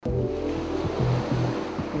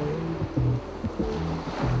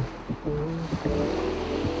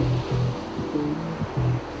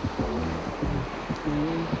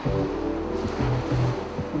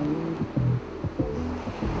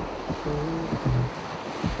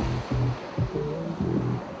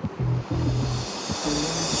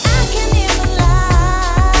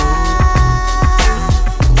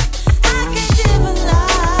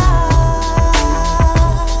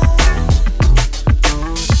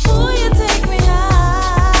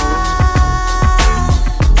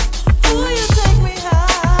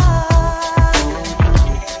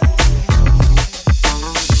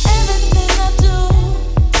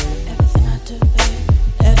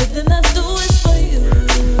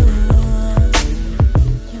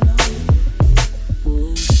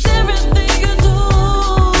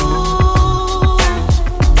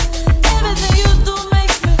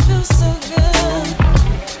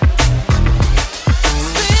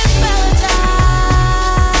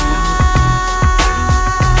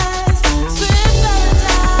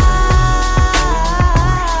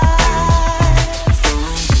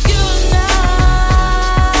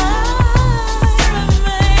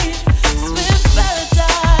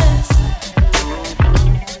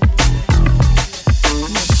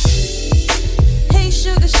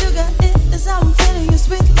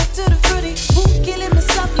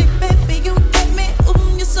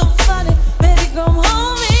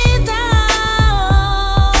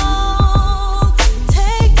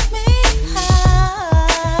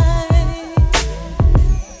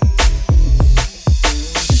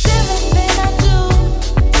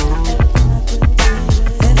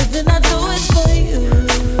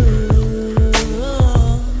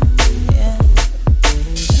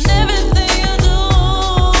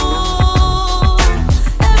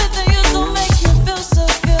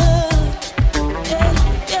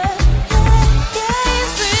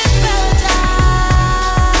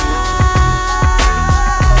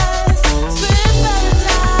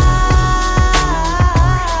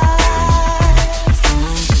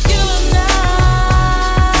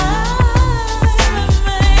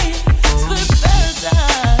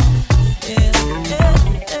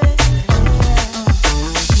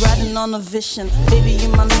On a vision, baby, you're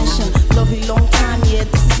my mission. Love you long time, yeah,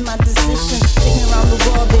 this is my decision. Take me around the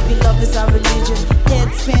world, baby, love is our religion.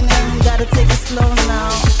 Head spinning, gotta take it slow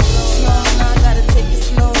now.